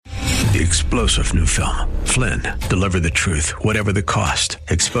The explosive new film, Flynn, deliver the truth, whatever the cost.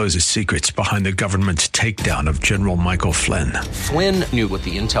 Exposes secrets behind the government's takedown of General Michael Flynn. Flynn knew what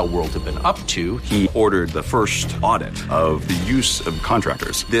the intel world had been up to. He ordered the first audit of the use of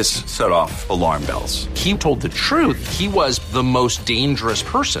contractors. This set off alarm bells. He told the truth. He was the most dangerous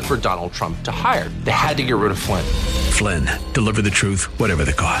person for Donald Trump to hire. They had to get rid of Flynn. Flynn, deliver the truth, whatever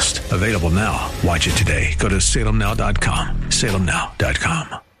the cost. Available now. Watch it today. Go to salemnow.com.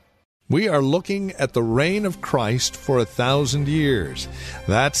 salemnow.com. We are looking at the reign of Christ for 1,000 years.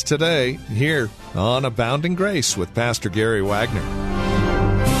 That's today, here on Abounding Grace with Pastor Gary Wagner.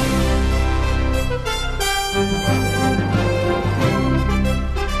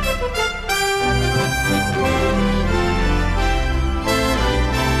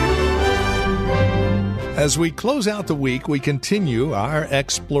 As we close out the week, we continue our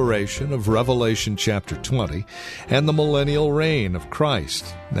exploration of Revelation chapter 20 and the millennial reign of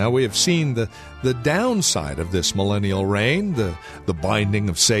Christ. Now, we have seen the downside of this millennial reign, the binding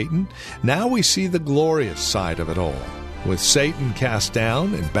of Satan. Now we see the glorious side of it all. With Satan cast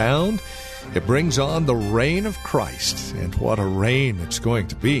down and bound, it brings on the reign of Christ, and what a reign it's going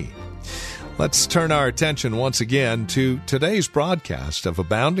to be. Let's turn our attention once again to today's broadcast of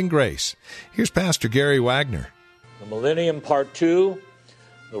Abounding Grace. Here's Pastor Gary Wagner. The Millennium Part 2,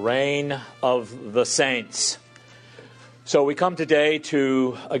 the Reign of the Saints. So we come today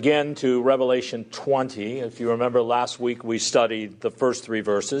to Revelation 20. If you remember, last week we studied the first 3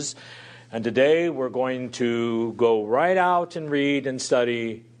 verses. And today we're going to go right out and read and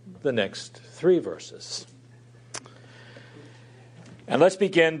study the next 3 verses. And let's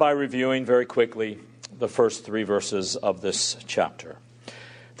begin by reviewing very quickly the first 3 verses of this chapter.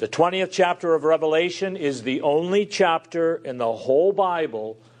 The 20th chapter of Revelation is the only chapter in the whole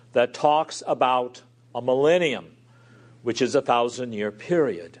Bible that talks about a millennium, which is a 1,000-year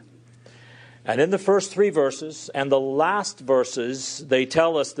period. And in the first 3 verses and the last verses, they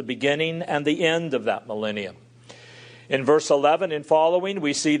tell us the beginning and the end of that millennium. In verse 11 and following,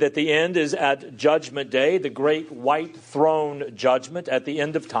 we see that the end is at Judgment Day, the great white throne judgment at the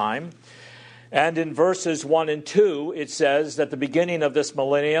end of time. And in verses 1 and 2, it says that the beginning of this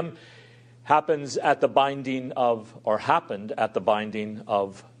millennium happened at the binding of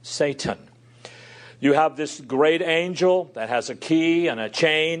Satan. You have this great angel that has a key and a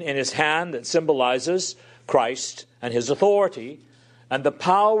chain in his hand that symbolizes Christ and his authority and the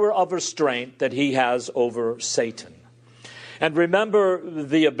power of restraint that he has over Satan. And remember,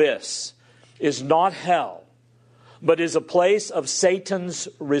 the abyss is not hell, but is a place of Satan's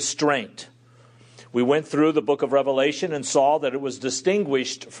restraint. We went through the book of Revelation and saw that it was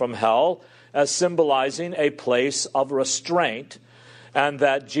distinguished from hell as symbolizing a place of restraint, and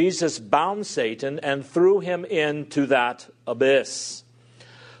that Jesus bound Satan and threw him into that abyss.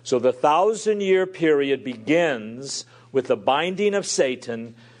 So the 1,000-year period begins with the binding of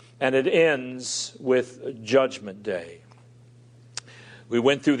Satan, and it ends with Judgment Day. We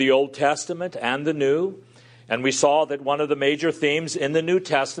went through the Old Testament and the New, and we saw that one of the major themes in the New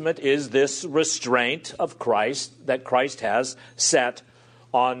Testament is this restraint of Christ that Christ has set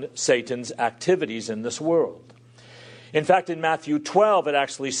on Satan's activities in this world. In fact, in Matthew 12, it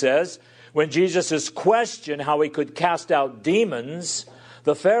actually says, when Jesus is questioned how he could cast out demons,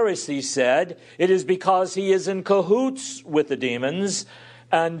 the Pharisees said, it is because he is in cahoots with the demons.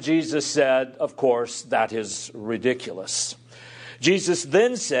 And Jesus said, of course, that is ridiculous. Jesus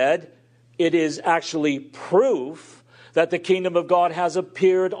then said, it is actually proof that the kingdom of God has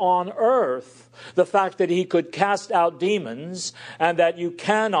appeared on earth. The fact that he could cast out demons, and that you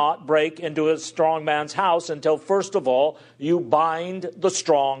cannot break into a strong man's house until, first of all, you bind the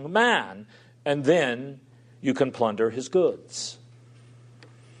strong man, and then you can plunder his goods.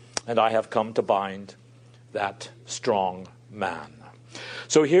 And I have come to bind that strong man.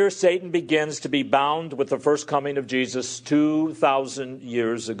 So here Satan begins to be bound with the first coming of Jesus 2,000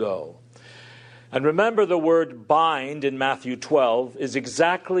 years ago. And remember, the word bind in Matthew 12 is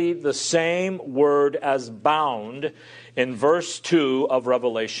exactly the same word as bound in verse 2 of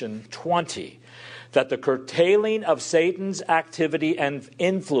Revelation 20. That the curtailing of Satan's activity and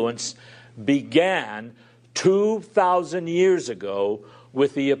influence began 2,000 years ago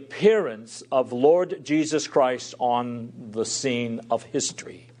with the appearance of Lord Jesus Christ on the scene of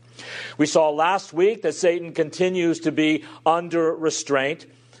history. We saw last week that Satan continues to be under restraint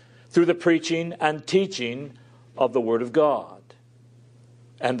through the preaching and teaching of the Word of God.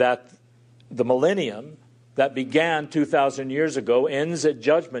 And that the millennium that began 2,000 years ago ends at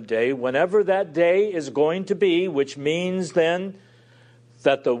Judgment Day, whenever that day is going to be, which means then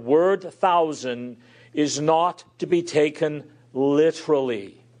that the word 1,000 is not to be taken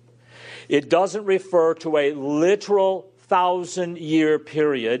literally. It doesn't refer to a literal 1,000-year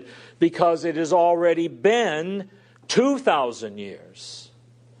period because it has already been 2,000 years.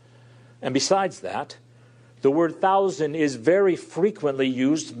 And besides that, the word 1,000 is very frequently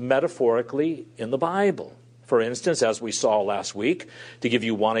used metaphorically in the Bible. For instance, as we saw last week, to give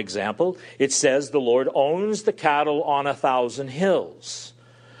you one example, it says the Lord owns the cattle on 1,000 hills.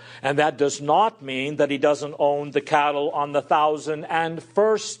 And that does not mean that he doesn't own the cattle on the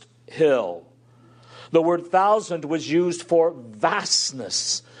 1,001st hill. The word 1,000 was used for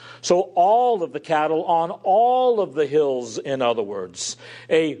vastness. So all of the cattle on all of the hills, in other words.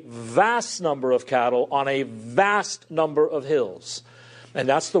 A vast number of cattle on a vast number of hills. And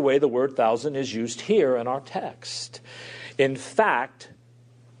that's the way the word 1,000 is used here in our text. In fact,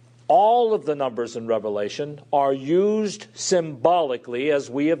 all of the numbers in Revelation are used symbolically, as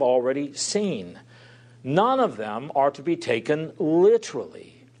we have already seen. None of them are to be taken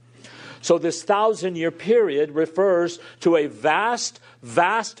literally. So this 1,000-year period refers to a vast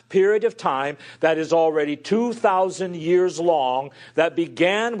period of time that is already 2,000 years long, that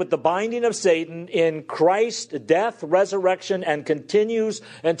began with the binding of Satan in Christ's death, resurrection, and continues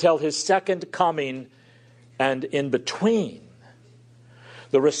until his second coming. And in between,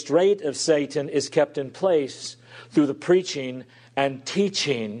 the restraint of Satan is kept in place through the preaching and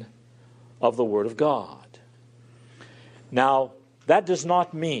teaching of the Word of God. Now, that does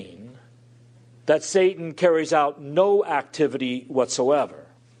not mean that Satan carries out no activity whatsoever,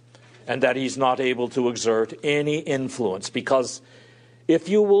 and that he's not able to exert any influence, because if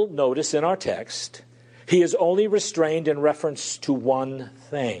you will notice in our text, he is only restrained in reference to one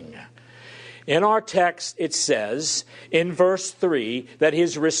thing. In our text, it says in verse 3 that he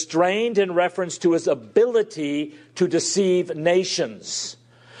is restrained in reference to his ability to deceive nations,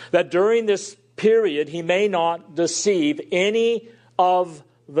 that during this period he may not deceive any of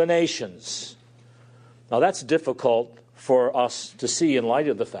the nations. Now, that's difficult for us to see in light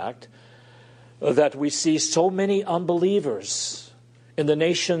of the fact that we see so many unbelievers in the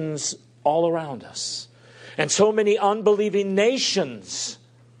nations all around us, and so many unbelieving nations.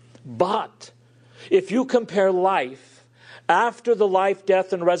 But if you compare life after the life,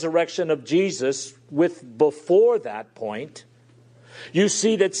 death, and resurrection of Jesus with before that point, you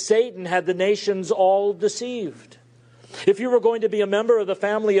see that Satan had the nations all deceived. If you were going to be a member of the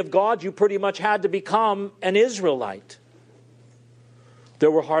family of God, you pretty much had to become an Israelite. There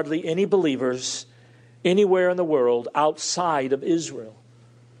were hardly any believers anywhere in the world outside of Israel.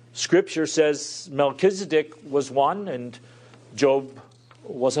 Scripture says Melchizedek was one and Job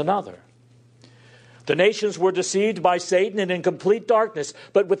was another. The nations were deceived by Satan and in complete darkness.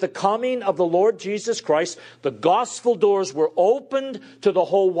 But with the coming of the Lord Jesus Christ, the gospel doors were opened to the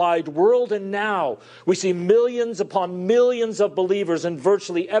whole wide world. And now we see millions upon millions of believers in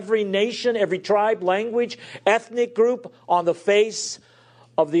virtually every nation, every tribe, language, ethnic group on the face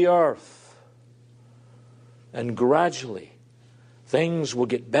of the earth. And gradually, things will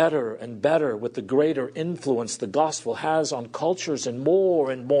get better and better with the greater influence the gospel has on cultures, and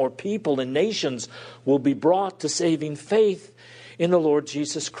more people and nations will be brought to saving faith in the Lord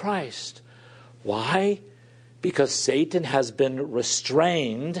Jesus Christ. Why? Because Satan has been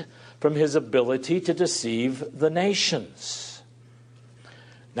restrained from his ability to deceive the nations.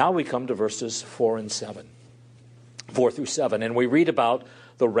 Now we come to verses 4 through 7, and we read about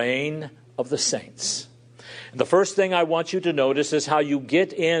the reign of the saints. The first thing I want you to notice is how you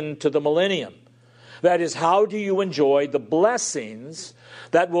get into the millennium. That is, how do you enjoy the blessings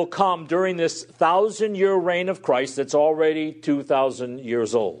that will come during this 1,000-year reign of Christ that's already 2,000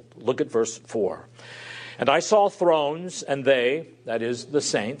 years old. Look at verse 4. And I saw thrones, and they, that is the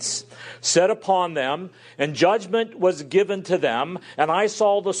saints, sat upon them, and judgment was given to them. And I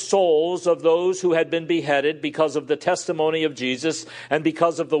saw the souls of those who had been beheaded because of the testimony of Jesus and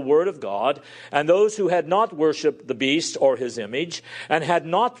because of the word of God, and those who had not worshipped the beast or his image, and had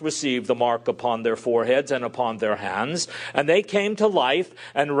not received the mark upon their foreheads and upon their hands. And they came to life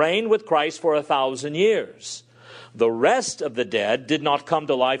and reigned with Christ for 1,000 years. The rest of the dead did not come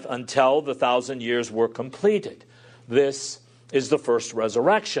to life until the 1,000 years were completed. This is the first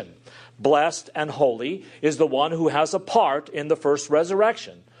resurrection. Blessed and holy is the one who has a part in the first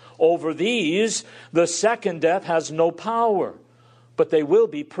resurrection. Over these, the second death has no power, but they will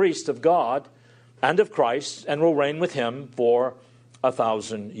be priests of God and of Christ and will reign with him for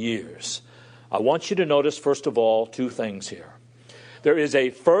 1,000 years. I want you to notice, first of all, two things here. There is a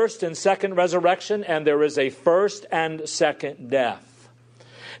first and second resurrection, and there is a first and second death.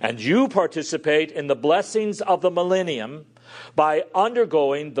 And you participate in the blessings of the millennium by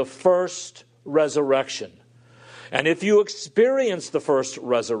undergoing the first resurrection. And if you experience the first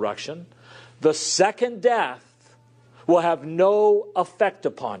resurrection, the second death will have no effect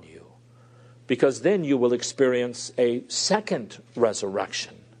upon you, because then you will experience a second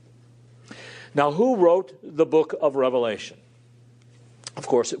resurrection. Now, who wrote the book of Revelation? Of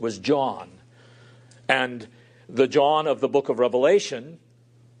course, it was John. And the John of the book of Revelation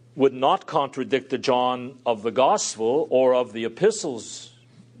would not contradict the John of the gospel or of the epistles,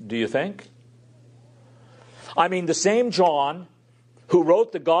 do you think? I mean, the same John who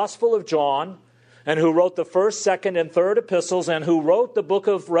wrote the Gospel of John and who wrote the first, second, and third epistles and who wrote the book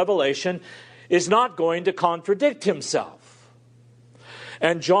of Revelation is not going to contradict himself.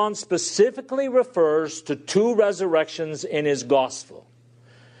 And John specifically refers to two resurrections in his Gospel.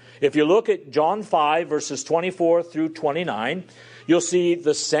 If you look at John 5, verses 24 through 29, you'll see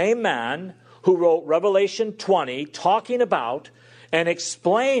the same man who wrote Revelation 20 talking about and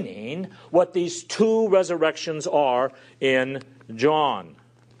explaining what these two resurrections are in John.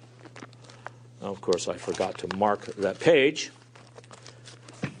 Now, of course, I forgot to mark that page.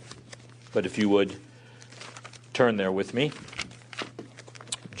 But if you would turn there with me.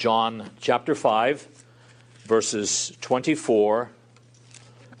 John chapter 5, verses 24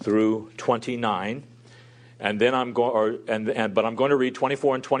 through 29. And then I'm going to read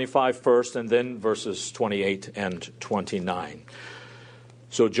 24 and 25 first, and then verses 28 and 29.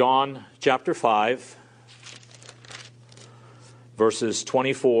 So John chapter 5, verses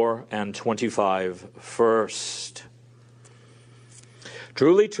 24 and 25 first.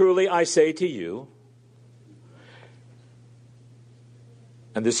 Truly, truly, I say to you,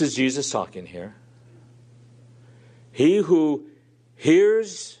 and this is Jesus talking here, he who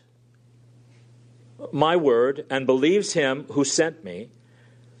hears my word and believes him who sent me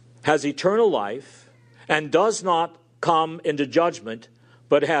has eternal life and does not come into judgment,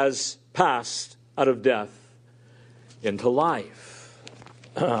 but has passed out of death into life.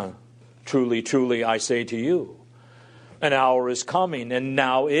 Truly, truly, I say to you, an hour is coming, and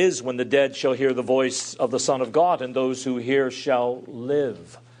now is, when the dead shall hear the voice of the Son of God, and those who hear shall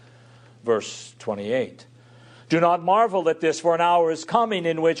live. Verse 28. Do not marvel at this, for an hour is coming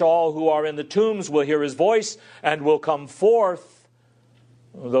in which all who are in the tombs will hear his voice and will come forth,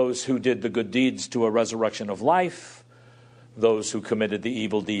 those who did the good deeds to a resurrection of life, those who committed the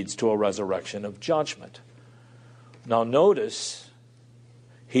evil deeds to a resurrection of judgment. Now notice,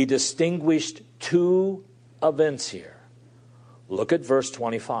 he distinguished two events here. Look at verse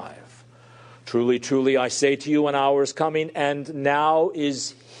 25. Truly, truly, I say to you, an hour is coming, and now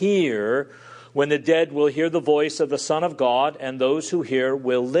is here, when the dead will hear the voice of the Son of God, and those who hear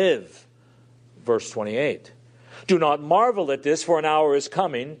will live. Verse 28. Do not marvel at this, for an hour is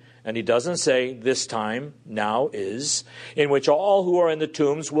coming, and he doesn't say this time, now is, in which all who are in the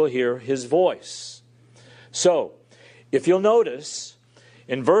tombs will hear his voice. So, if you'll notice,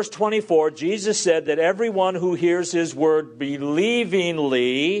 in verse 24, Jesus said that everyone who hears his word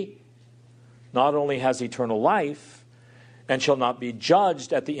believingly not only has eternal life and shall not be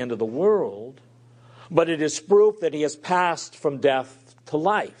judged at the end of the world, but it is proof that he has passed from death to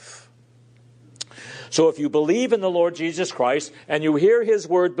life. So if you believe in the Lord Jesus Christ and you hear his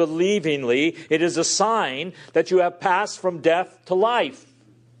word believingly, it is a sign that you have passed from death to life.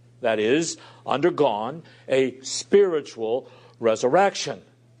 That is, undergone a spiritual resurrection.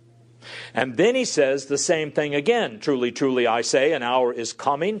 And then he says the same thing again. Truly, truly, I say, an hour is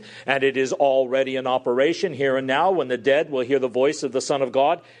coming, and it is already in operation here and now, when the dead will hear the voice of the Son of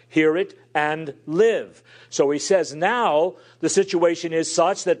God, hear it, and live. So he says now the situation is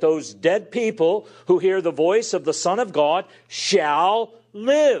such that those dead people who hear the voice of the Son of God shall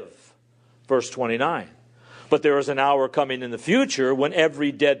live. Verse 29. But there is an hour coming in the future when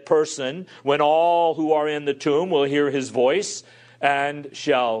every dead person, when all who are in the tomb will hear his voice and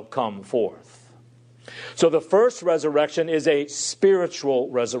shall come forth. So the first resurrection is a spiritual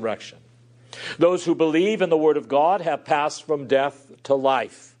resurrection. Those who believe in the Word of God have passed from death to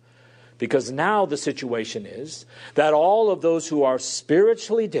life. Because now the situation is that all of those who are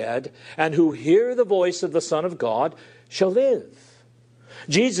spiritually dead and who hear the voice of the Son of God shall live.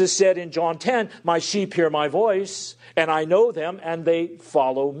 Jesus said in John 10, my sheep hear my voice, and I know them, and they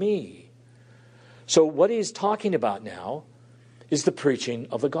follow me. So what he's talking about now is the preaching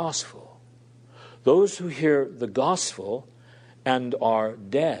of the gospel. Those who hear the gospel and are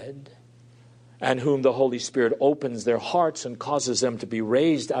dead, and whom the Holy Spirit opens their hearts and causes them to be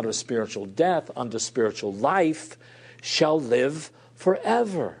raised out of spiritual death unto spiritual life, shall live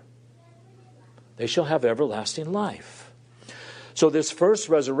forever. They shall have everlasting life. So this first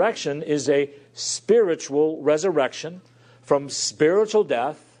resurrection is a spiritual resurrection from spiritual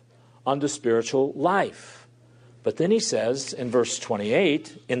death unto spiritual life. But then he says in verse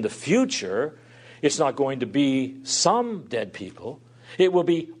 28, in the future, it's not going to be some dead people. It will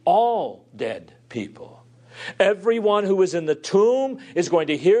be all dead people. Everyone who is in the tomb is going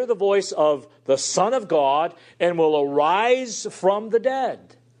to hear the voice of the Son of God and will arise from the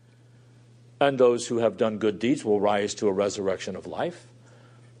dead. And those who have done good deeds will rise to a resurrection of life.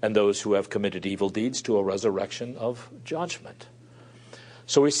 And those who have committed evil deeds to a resurrection of judgment.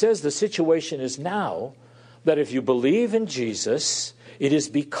 So he says the situation is now that if you believe in Jesus, it is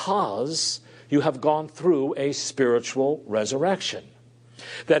because you have gone through a spiritual resurrection.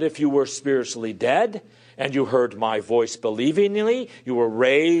 That if you were spiritually dead and you heard my voice believingly, you were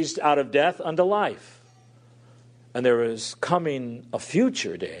raised out of death unto life. And there is coming a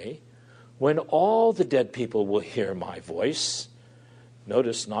future day when all the dead people will hear my voice.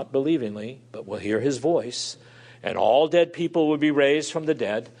 Notice, not believingly, but will hear his voice. And all dead people will be raised from the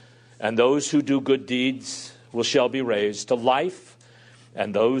dead. And those who do good deeds shall be raised to life.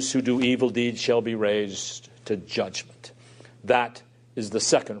 And those who do evil deeds shall be raised to judgment. That is the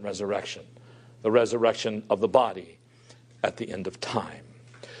second resurrection. The resurrection of the body at the end of time.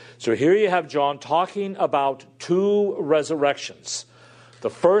 So here you have John talking about two resurrections. The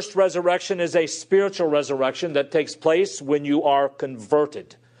first resurrection is a spiritual resurrection that takes place when you are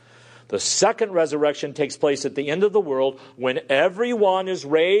converted. The second resurrection takes place at the end of the world when everyone is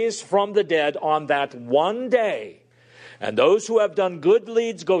raised from the dead on that one day. And those who have done good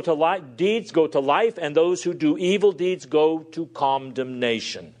deeds go to life, and those who do evil deeds go to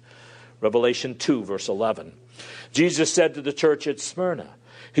condemnation. Revelation 2, verse 11. Jesus said to the church at Smyrna,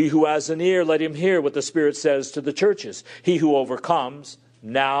 "He who has an ear, let him hear what the Spirit says to the churches. He who overcomes,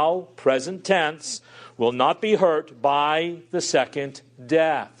 now, present tense, will not be hurt by the second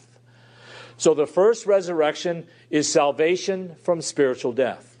death." So the first resurrection is salvation from spiritual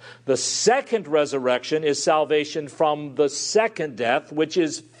death. The second resurrection is salvation from the second death, which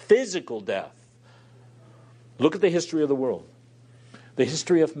is physical death. Look at the history of the world, the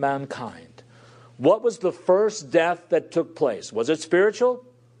history of mankind. What was the first death that took place? Was it spiritual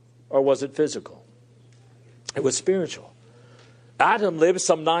or was it physical? It was spiritual. Adam lived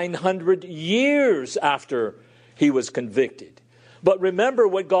some 900 years after he was convicted. But remember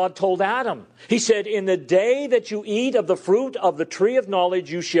what God told Adam. He said, "In the day that you eat of the fruit of the tree of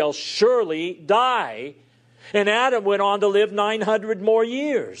knowledge, you shall surely die." And Adam went on to live 900 more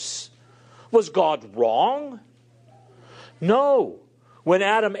years. Was God wrong? No. When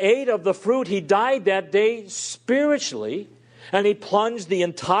Adam ate of the fruit, he died that day spiritually, and he plunged the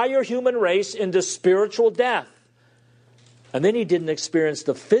entire human race into spiritual death. And then he didn't experience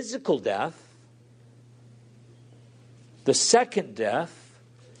the physical death, the second death,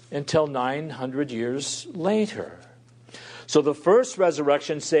 until 900 years later. So the first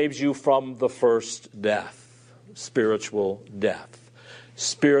resurrection saves you from the first death, spiritual death.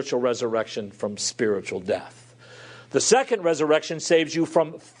 Spiritual resurrection from spiritual death. The second resurrection saves you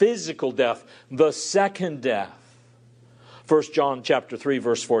from physical death, the second death. 1 John chapter 3,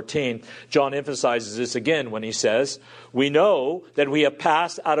 verse 14, John emphasizes this again when he says, "We know that we have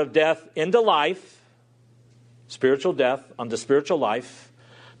passed out of death into life," spiritual death unto spiritual life,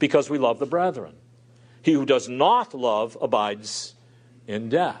 "because we love the brethren. He who does not love abides in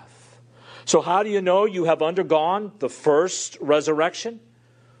death." So how do you know you have undergone the first resurrection?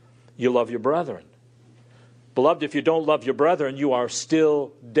 You love your brethren. Beloved, if you don't love your brethren, you are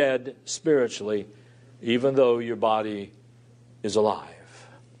still dead spiritually, even though your body is alive.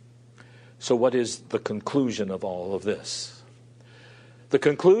 So what is the conclusion of all of this? The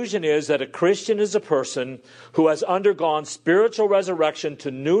conclusion is that a Christian is a person who has undergone spiritual resurrection to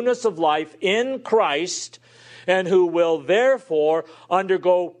newness of life in Christ, and who will therefore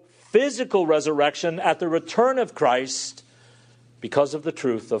undergo physical resurrection at the return of Christ because of the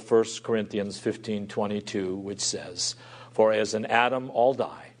truth of 1 Corinthians 15:22, which says, "For as in Adam all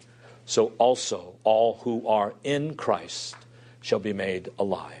die, so also all who are in Christ shall be made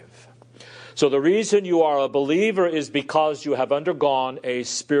alive." So the reason you are a believer is because you have undergone a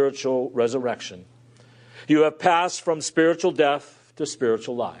spiritual resurrection. You have passed from spiritual death to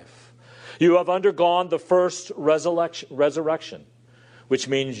spiritual life. You have undergone the first resurrection, which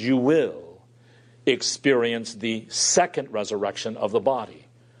means you will experience the second resurrection of the body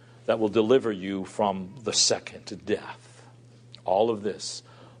that will deliver you from the second death. All of this,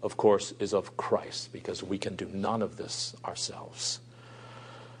 of course, is of Christ, because we can do none of this ourselves.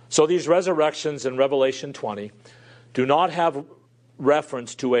 So these resurrections in Revelation 20 do not have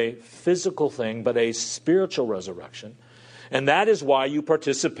reference to a physical thing, but a spiritual resurrection. And that is why you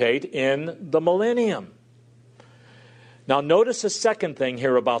participate in the millennium. Now notice a second thing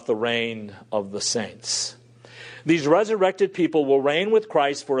here about the reign of the saints. These resurrected people will reign with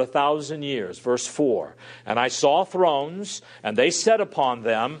Christ for 1,000 years. Verse 4, and I saw thrones, and they sat upon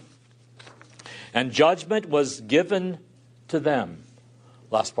them, and judgment was given to them.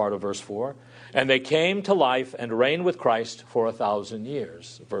 Last part of verse 4. And they came to life and reigned with Christ for 1,000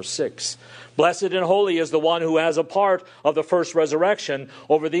 years. Verse 6. Blessed and holy is the one who has a part of the first resurrection.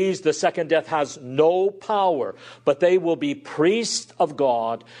 Over these the second death has no power, but they will be priests of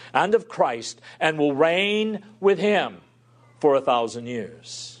God and of Christ and will reign with him for 1,000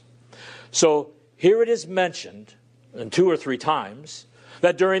 years. So here it is mentioned, and 2 or 3 times,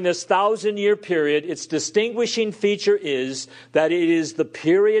 that during this 1,000-year period, its distinguishing feature is that it is the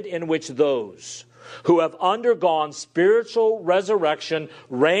period in which those who have undergone spiritual resurrection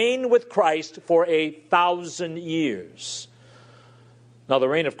reign with Christ for 1,000 years. Now, the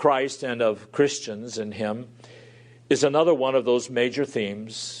reign of Christ and of Christians in him is another one of those major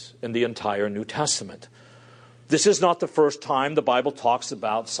themes in the entire New Testament. This is not the first time the Bible talks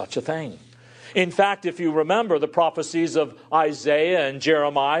about such a thing. In fact, if you remember the prophecies of Isaiah and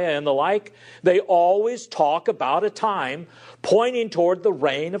Jeremiah and the like, they always talk about a time pointing toward the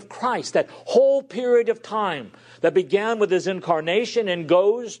reign of Christ. That whole period of time that began with his incarnation and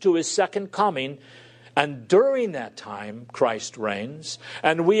goes to his second coming. And during that time, Christ reigns,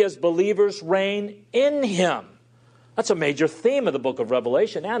 and we as believers reign in him. That's a major theme of the book of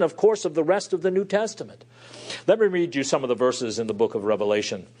Revelation and, of course, of the rest of the New Testament. Let me read you some of the verses in the book of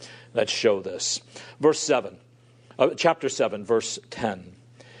Revelation that show this. Chapter 7, verse 10.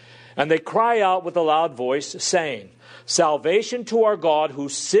 And they cry out with a loud voice, saying, Salvation to our God who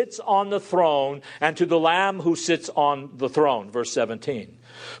sits on the throne and to the Lamb who sits on the throne. Verse 17.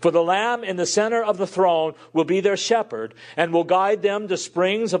 For the Lamb in the center of the throne will be their shepherd and will guide them to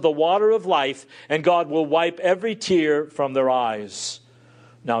springs of the water of life, and God will wipe every tear from their eyes.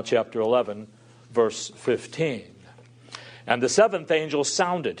 Now chapter 11, verse 15. And the seventh angel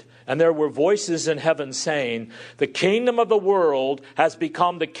sounded, and there were voices in heaven saying, The kingdom of the world has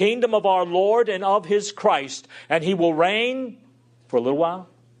become the kingdom of our Lord and of his Christ, and he will reign for a little while,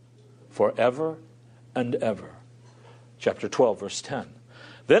 forever and ever. Chapter 12, verse 10.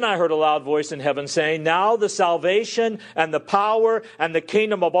 Then I heard a loud voice in heaven saying, Now the salvation and the power and the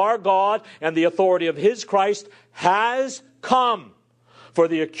kingdom of our God and the authority of his Christ has come. For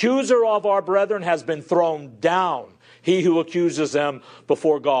the accuser of our brethren has been thrown down, he who accuses them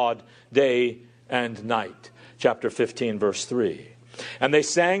before God day and night. Chapter 15, verse 3. And they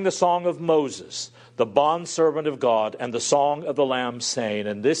sang the song of Moses, the bondservant of God, and the song of the Lamb, saying,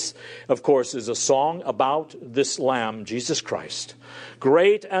 and this, of course, is a song about this Lamb, Jesus Christ.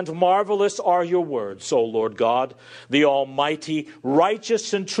 Great and marvelous are your words, O Lord God, the Almighty.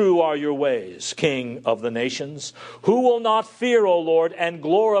 Righteous and true are your ways, King of the nations. Who will not fear, O Lord, and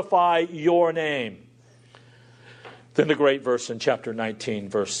glorify your name? Then the great verse in chapter 19,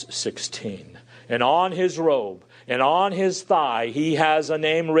 verse 16. And on his robe and on his thigh he has a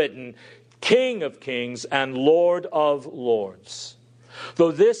name written, King of kings and Lord of lords.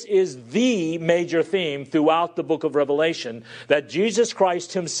 Though this is the major theme throughout the book of Revelation, that Jesus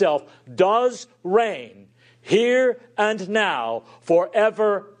Christ himself does reign here and now,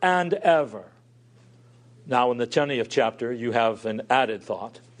 forever and ever. Now in the 20th chapter, you have an added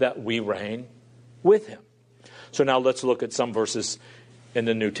thought that we reign with him. So now let's look at some verses in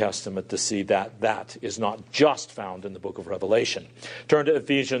the New Testament to see that that is not just found in the book of Revelation. Turn to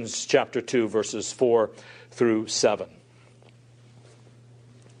Ephesians chapter 2, verses 4 through 7.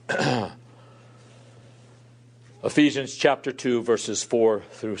 Ephesians chapter 2, verses 4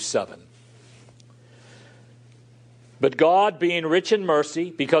 through 7. But God, being rich in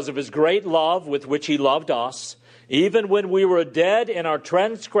mercy, because of his great love with which he loved us, even when we were dead in our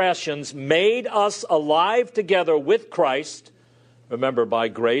transgressions, made us alive together with Christ. Remember, by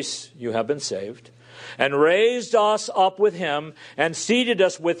grace you have been saved. And raised us up with him, and seated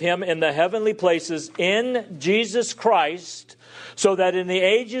us with him in the heavenly places in Jesus Christ, so that in the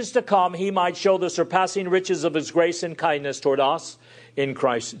ages to come he might show the surpassing riches of his grace and kindness toward us in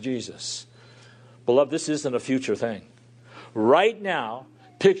Christ Jesus. Beloved, this isn't a future thing. Right now,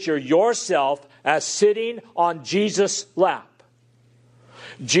 picture yourself as sitting on Jesus' lap.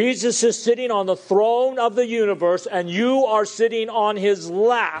 Jesus is sitting on the throne of the universe, and you are sitting on his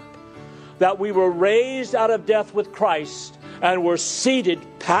lap, that we were raised out of death with Christ, and we're seated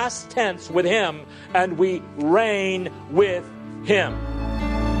past tense with him, and we reign with him.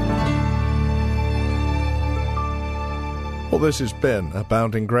 Well, this has been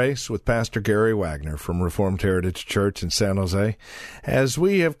Abounding Grace with Pastor Gary Wagner from Reformed Heritage Church in San Jose. As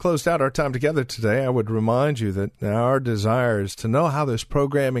we have closed out our time together today, I would remind you that our desire is to know how this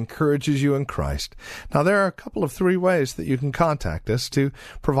program encourages you in Christ. Now, there are a couple of 3 ways that you can contact us to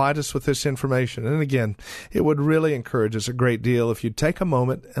provide us with this information. And again, it would really encourage us a great deal if you'd take a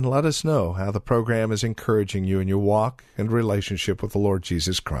moment and let us know how the program is encouraging you in your walk and relationship with the Lord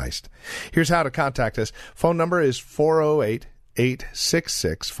Jesus Christ. Here's how to contact us. Phone number is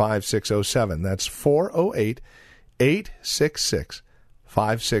 408-866-5607. That's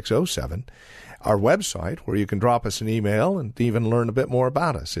 408-866-5607. Our website, where you can drop us an email and even learn a bit more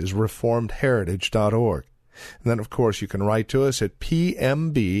about us, is reformedheritage.org. And then, of course, you can write to us at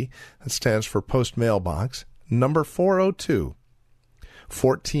PMB, that stands for Post Mailbox, number 402,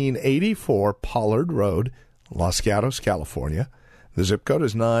 1484 Pollard Road, Los Gatos, California. The zip code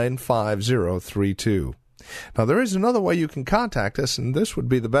is 95032. Now, there is another way you can contact us, and this would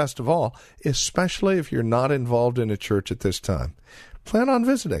be the best of all, especially if you're not involved in a church at this time. Plan on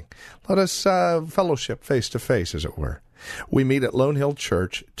visiting. Let us fellowship face-to-face, as it were. We meet at Lone Hill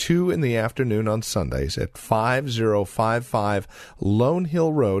Church, 2 in the afternoon on Sundays at 5055 Lone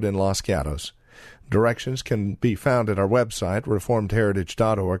Hill Road in Los Gatos. Directions can be found at our website,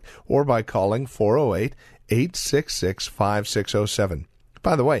 reformedheritage.org, or by calling 408-866-5607.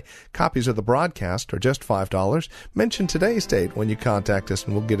 By the way, copies of the broadcast are just $5. Mention today's date when you contact us,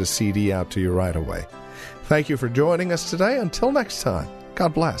 and we'll get a CD out to you right away. Thank you for joining us today. Until next time,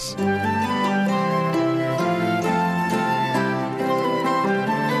 God bless.